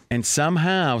number. And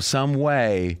somehow, some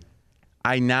way,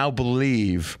 I now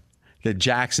believe that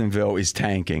Jacksonville is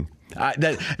tanking.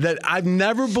 That I've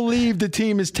never believed the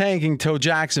team is tanking till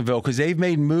Jacksonville, because they've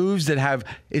made moves that have,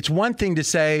 it's one thing to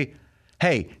say,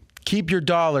 hey, keep your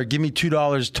dollar, give me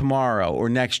 $2 tomorrow or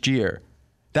next year.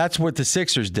 That's what the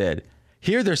Sixers did.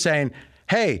 Here they're saying,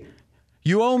 hey,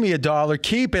 you owe me $1,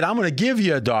 keep it, I'm going to give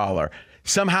you $1.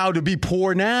 Somehow to be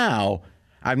poor now.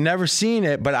 I've never seen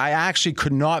it, but I actually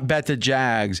could not bet the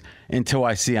Jags until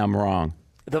I see I'm wrong.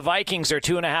 The Vikings are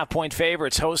 2.5-point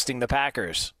favorites hosting the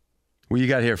Packers. What you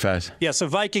got here, Fez? Yeah, so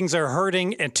Vikings are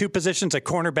hurting in two positions, at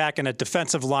cornerback and at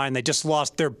defensive line. They just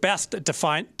lost their best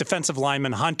defensive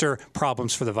lineman, Hunter.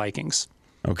 Problems for the Vikings.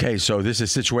 Okay, so this is a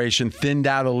situation thinned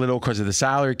out a little because of the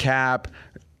salary cap.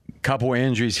 Couple of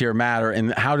injuries here matter.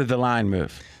 And how did the line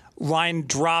move? Line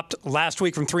dropped last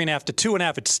week from 3.5 to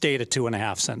 2.5. It stayed at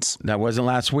 2.5 since. That wasn't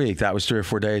last week. That was 3 or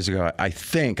 4 days ago. I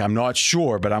think. I'm not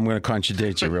sure, but I'm going to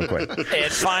contradict you real quick.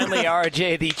 And finally,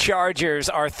 RJ, the Chargers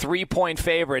are 3-point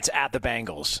favorites at the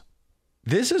Bengals.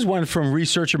 This is one from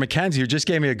researcher McKenzie, who just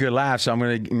gave me a good laugh, so I'm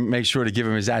going to make sure to give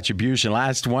him his attribution.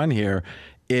 Last one here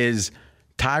is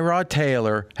Tyrod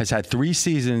Taylor has had 3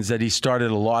 seasons that he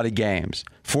started a lot of games,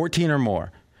 14 or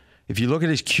more. If you look at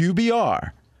his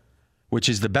QBR, which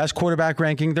is the best quarterback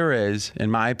ranking there is,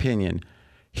 in my opinion,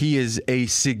 he is a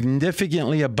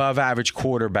significantly above average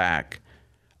quarterback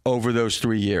over those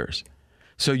 3 years.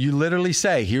 So you literally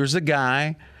say, here's a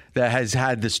guy that has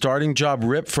had the starting job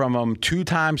ripped from him 2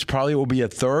 times, probably will be a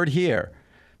third here,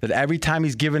 that every time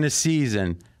he's given a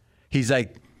season, he's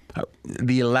like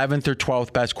the 11th or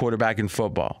 12th best quarterback in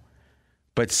football.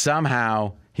 But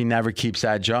somehow he never keeps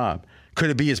that job. Could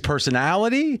it be his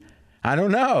personality? I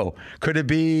don't know. Could it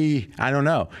be? I don't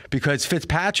know. Because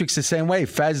Fitzpatrick's the same way.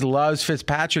 Fez loves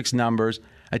Fitzpatrick's numbers.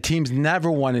 A team's never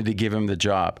wanted to give him the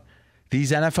job.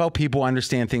 These NFL people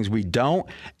understand things we don't.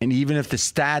 And even if the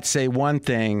stats say one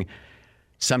thing,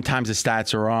 sometimes the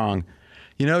stats are wrong.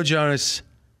 You know, Jonas,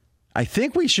 I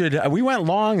think we went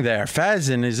long there. Fez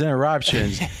and his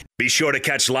interruptions. Be sure to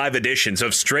catch live editions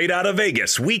of Straight Outta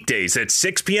Vegas weekdays at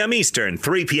 6 p.m. Eastern,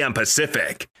 3 p.m.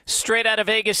 Pacific. Straight Out of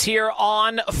Vegas here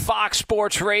on Fox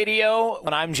Sports Radio.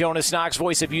 And I'm Jonas Knox,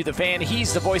 voice of You, the fan.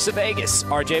 He's the voice of Vegas,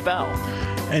 RJ Bell.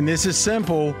 And this is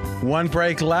simple. One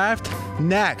break left.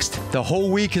 Next. The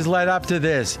whole week has led up to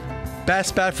this.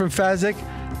 Best bet from Fezzik,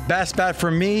 best bet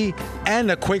from me, and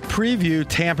a quick preview,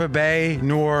 Tampa Bay,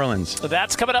 New Orleans.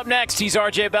 That's coming up next. He's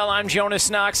RJ Bell. I'm Jonas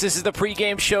Knox. This is the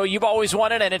pregame show you've always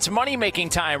wanted, and it's money-making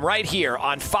time right here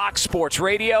on Fox Sports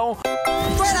Radio.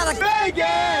 Straight Out of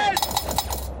Vegas!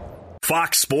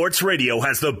 Fox Sports Radio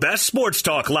has the best sports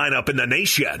talk lineup in the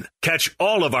nation. Catch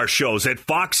all of our shows at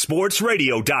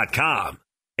foxsportsradio.com.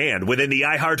 And within the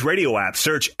iHeartRadio app,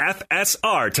 search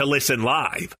FSR to listen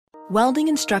live. Welding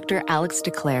instructor Alex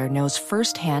DeClaire knows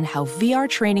firsthand how VR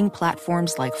training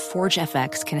platforms like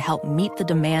ForgeFX can help meet the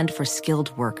demand for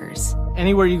skilled workers.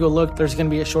 Anywhere you go look, there's going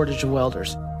to be a shortage of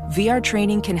welders. VR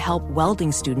training can help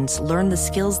welding students learn the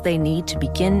skills they need to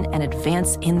begin and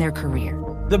advance in their career.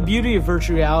 The beauty of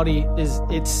virtual reality is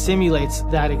it simulates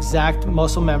that exact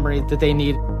muscle memory that they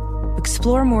need.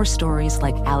 Explore more stories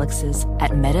like Alex's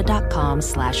at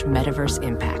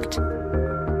meta.com/metaverseimpact.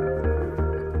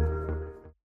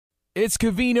 It's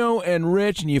Covino and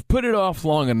Rich, and you've put it off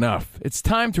long enough. It's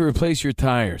time to replace your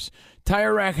tires.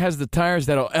 Tire Rack has the tires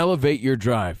that'll elevate your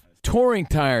drive. Touring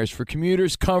tires for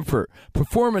commuters' comfort,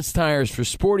 performance tires for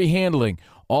sporty handling,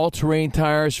 all-terrain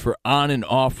tires for on- and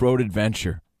off-road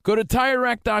adventure. Go to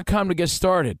TireRack.com to get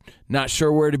started. Not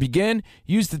sure where to begin?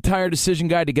 Use the Tire Decision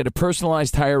Guide to get a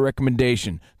personalized tire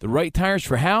recommendation. The right tires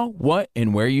for how, what,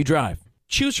 and where you drive.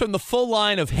 Choose from the full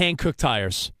line of hand-cooked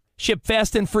tires. Ship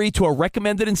fast and free to a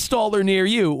recommended installer near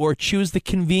you, or choose the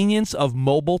convenience of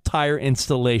mobile tire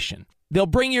installation. They'll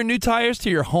bring your new tires to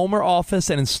your home or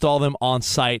office and install them on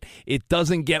site. It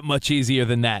doesn't get much easier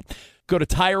than that. Go to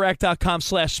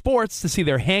TireRack.com/sports to see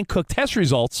their hand-cooked test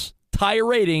results, tire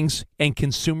ratings, and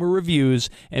consumer reviews,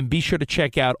 and be sure to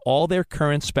check out all their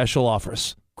current special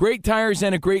offers. Great tires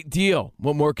and a great deal.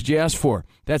 What more could you ask for?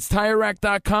 That's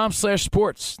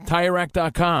TireRack.com/sports.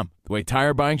 TireRack.com, the way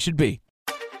tire buying should be.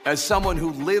 As someone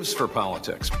who lives for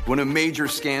politics, when a major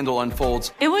scandal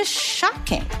unfolds, it was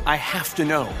shocking. I have to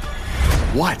know,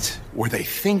 what were they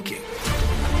thinking?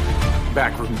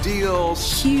 Backroom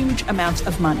deals. Huge amounts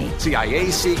of money.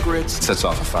 CIA secrets. Sets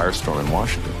off a firestorm in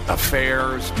Washington.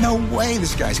 Affairs. No way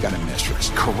this guy's got a mistress.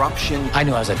 Corruption. I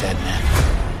knew I was a dead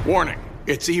man. Warning,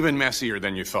 it's even messier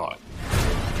than you thought.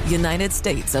 United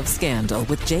States of Scandal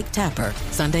with Jake Tapper,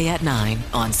 Sunday at 9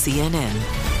 on CNN.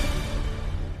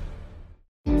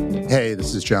 Hey,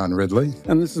 this is John Ridley.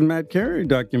 And this is Matt Carey,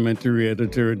 documentary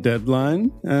editor at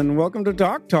Deadline. And welcome to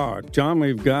Talk Talk. John,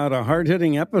 we've got a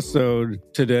hard-hitting episode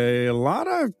today. A lot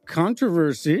of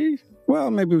controversy. Well,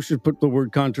 maybe we should put the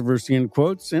word controversy in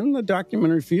quotes in the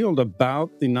documentary field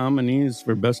about the nominees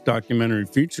for Best Documentary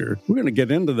Feature. We're going to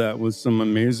get into that with some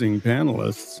amazing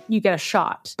panelists. You get a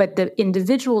shot, but the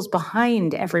individuals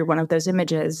behind every one of those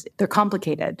images, they're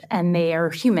complicated and they are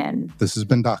human. This has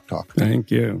been Doc Talk.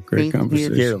 Thank you. Great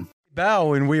conversation. Thank you.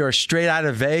 Bell, and we are straight out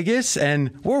of Vegas,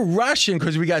 and we're rushing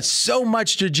because we got so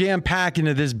much to jam pack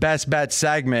into this Best Bet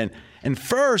segment. And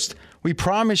first, we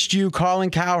promised you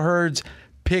Colin Cowherd's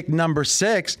pick number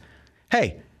 6.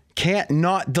 Hey, can't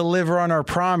not deliver on our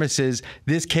promises.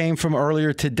 This came from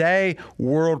earlier today,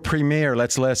 world premiere.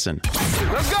 Let's listen.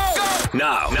 Let's go!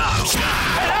 Now.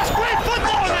 Hey, that's great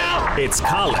football now! It's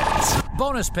Colin's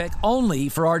Bonus pick only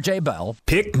for RJ Bell.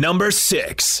 pick number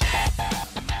 6.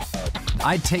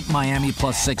 I'd take Miami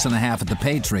plus 6.5 at the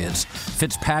Patriots.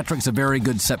 Fitzpatrick's a very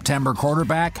good September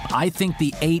quarterback. I think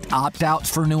the 8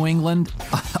 opt-outs for New England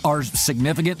are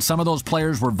significant. Some of those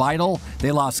players were vital.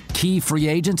 They lost key free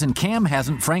agents, and Cam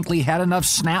hasn't, frankly, had enough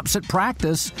snaps at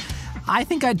practice. I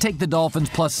think I'd take the Dolphins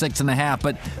plus 6.5,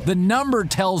 but the number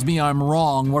tells me I'm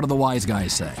wrong. What do the wise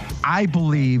guys say? I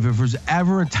believe if there's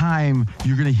ever a time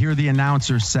you're going to hear the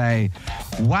announcer say,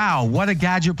 wow, what a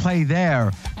gadget play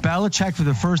there. Belichick, for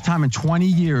the first time in 20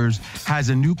 years, has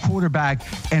a new quarterback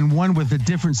and one with a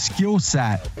different skill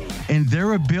set. And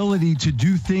their ability to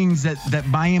do things that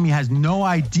Miami has no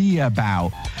idea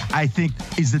about, I think,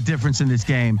 is the difference in this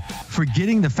game.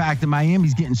 Forgetting the fact that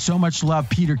Miami's getting so much love.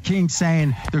 Peter King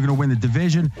saying they're going to win the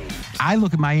division. I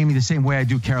look at Miami the same way I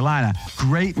do Carolina.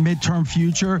 Great midterm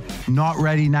future, not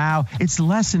ready now. It's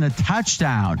less than a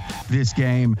touchdown this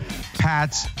game.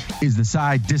 Pats is the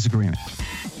side. Disagreement.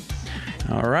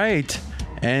 All right.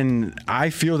 And I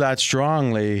feel that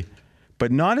strongly,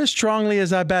 but not as strongly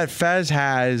as I bet Fez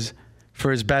has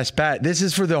for his best bet. This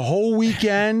is for the whole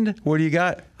weekend. What do you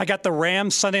got? I got the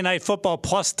Rams Sunday Night Football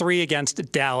plus 3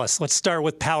 against Dallas. Let's start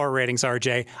with power ratings,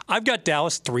 RJ. I've got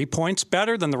Dallas 3 points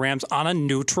better than the Rams on a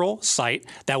neutral site.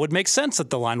 That would make sense that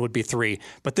the line would be 3.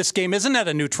 But this game isn't at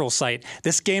a neutral site.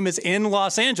 This game is in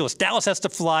Los Angeles. Dallas has to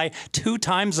fly 2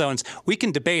 time zones. We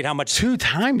can debate how much. 2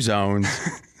 time zones?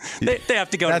 They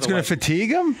have to go. That's going to fatigue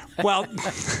them? Well,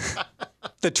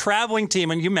 the traveling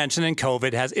team, and you mentioned in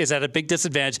COVID, is at a big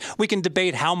disadvantage. We can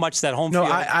debate how much that home field.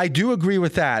 No, I do agree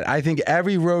with that. I think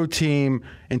every road team,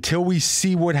 until we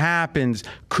see what happens,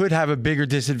 could have a bigger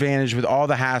disadvantage with all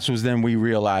the hassles than we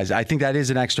realize. I think that is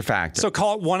an extra factor. So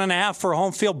call it 1.5 for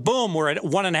home field. Boom, we're at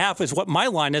 1.5 is what my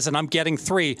line is, and I'm getting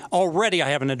 3. Already I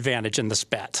have an advantage in this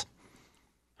bet.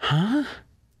 Huh?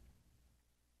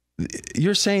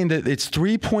 You're saying that it's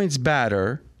 3 points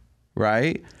better,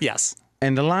 right? Yes.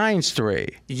 And the line's 3.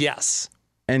 Yes.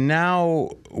 And now,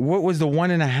 what was the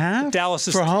 1.5? Dallas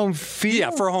is for home field. Yeah,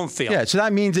 for home field. Yeah, so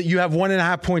that means that you have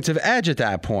 1.5 points of edge at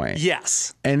that point.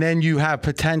 Yes. And then you have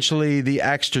potentially the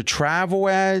extra travel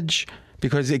edge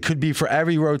because it could be for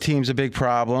every road team's a big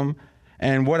problem.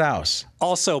 And what else?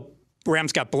 Also,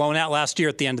 Rams got blown out last year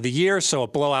at the end of the year, so a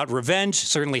blowout revenge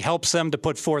certainly helps them to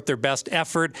put forth their best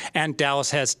effort. And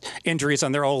Dallas has injuries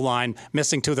on their O-line,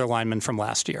 missing 2 of their linemen from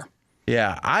last year.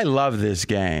 Yeah, I love this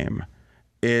game.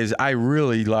 I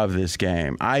really love this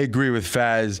game. I agree with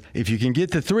Fez. If you can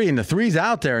get the 3, and the 3's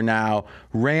out there now,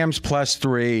 Rams plus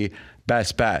 3,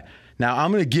 best bet. Now,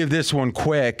 I'm going to give this one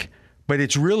quick, but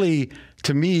it's really,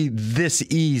 to me, this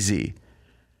easy.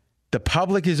 The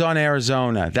public is on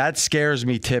Arizona. That scares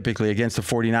me typically against the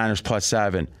 49ers plus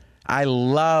 7. I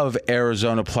love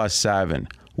Arizona plus 7.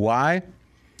 Why?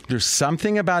 There's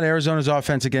something about Arizona's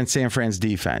offense against San Fran's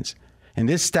defense. And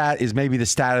this stat is maybe the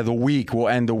stat of the week we'll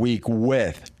end the week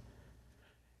with.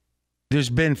 There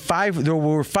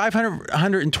were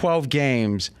 512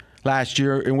 games last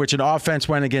year in which an offense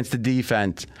went against the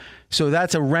defense. So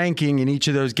that's a ranking in each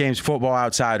of those games Football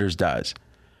Outsiders does.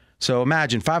 So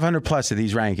imagine 500 plus of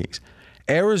these rankings.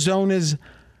 Arizona's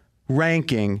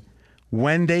ranking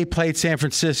when they played San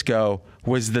Francisco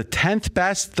was the 10th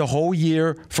best the whole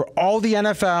year for all the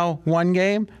NFL one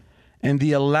game and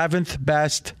the 11th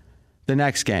best the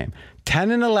next game.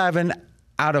 10 and 11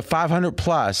 out of 500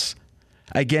 plus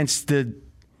against the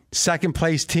second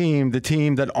place team, the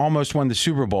team that almost won the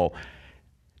Super Bowl.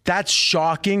 That's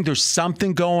shocking. There's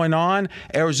something going on.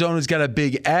 Arizona's got a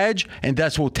big edge, and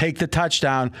that's will take the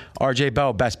touchdown. RJ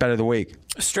Bell, best bet of the week.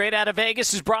 Straight Out of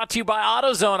Vegas is brought to you by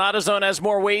AutoZone. AutoZone has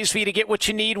more ways for you to get what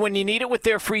you need when you need it with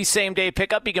their free same-day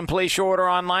pickup. You can place your order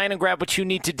online and grab what you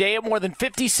need today at more than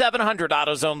 5,700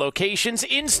 AutoZone locations,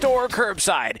 in-store or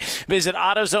curbside. Visit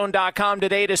AutoZone.com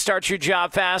today to start your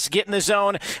job fast. Get in the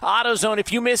zone. AutoZone,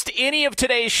 if you missed any of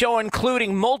today's show,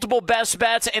 including multiple best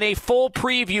bets and a full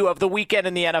preview of the weekend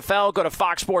in the NFL, go to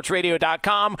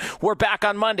FoxSportsRadio.com. We're back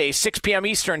on Monday, 6 p.m.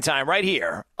 Eastern Time, right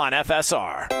here on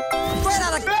FSR. Straight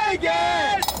Out of Vegas!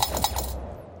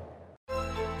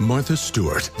 Martha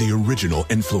Stewart, the original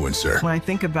influencer. When I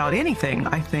think about anything,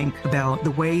 I think about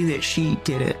the way that she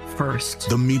did it first.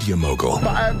 The media mogul.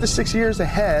 5 to 6 years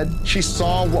ahead, she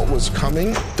saw what was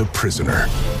coming. The prisoner.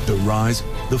 The rise,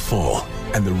 the fall,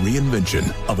 and the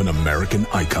reinvention of an American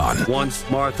icon. Once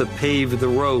Martha paved the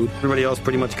road, everybody else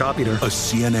pretty much copied her. A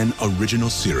CNN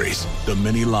original series, The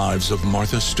Many Lives of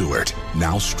Martha Stewart,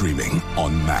 now streaming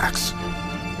on Max.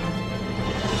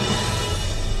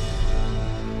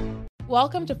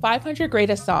 Welcome to 500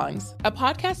 Greatest Songs, a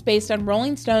podcast based on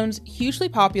Rolling Stone's hugely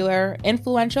popular,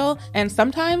 influential, and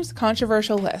sometimes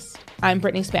controversial list. I'm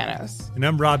Brittany Spanos. And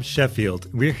I'm Rob Sheffield.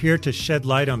 We're here to shed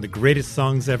light on the greatest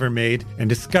songs ever made and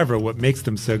discover what makes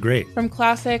them so great. From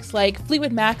classics like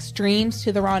Fleetwood Mac's Dreams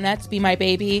to the Ronettes' Be My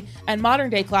Baby, and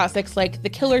modern-day classics like The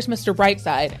Killer's Mr.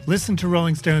 Brightside. Listen to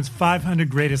Rolling Stone's 500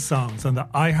 Greatest Songs on the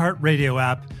iHeartRadio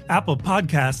app, Apple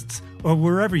Podcasts, or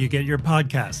wherever you get your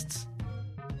podcasts.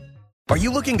 Are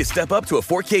you looking to step up to a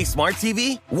 4K smart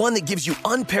TV? One that gives you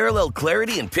unparalleled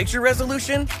clarity and picture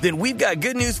resolution? Then we've got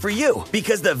good news for you,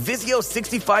 because the Vizio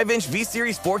 65-inch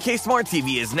V-Series 4K smart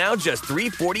TV is now just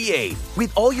 $348.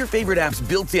 With all your favorite apps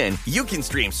built in, you can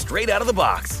stream straight out of the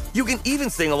box. You can even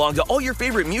sing along to all your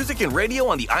favorite music and radio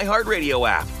on the iHeartRadio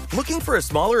app. Looking for a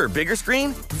smaller or bigger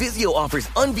screen? Vizio offers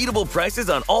unbeatable prices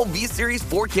on all V-Series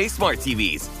 4K smart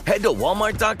TVs. Head to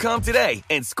Walmart.com today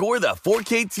and score the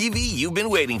 4K TV you've been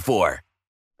waiting for.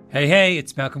 Hey,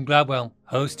 it's Malcolm Gladwell,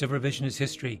 host of Revisionist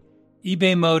History.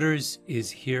 eBay Motors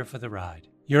is here for the ride.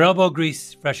 Your elbow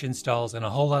grease, fresh installs, and a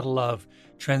whole lot of love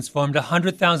transformed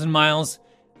 100,000 miles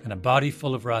and a body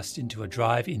full of rust into a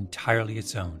drive entirely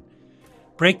its own.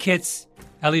 Brake kits,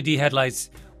 LED headlights,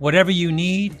 whatever you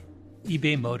need,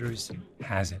 eBay Motors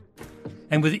has it.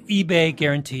 And with eBay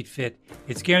Guaranteed Fit,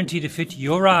 it's guaranteed to fit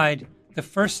your ride the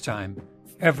first time,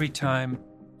 every time,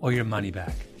 or your money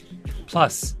back.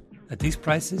 Plus, at these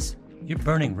prices, you're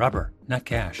burning rubber, not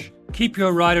cash. Keep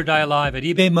your ride or die alive at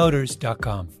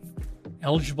ebaymotors.com.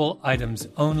 Eligible items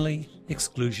only.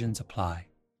 Exclusions apply.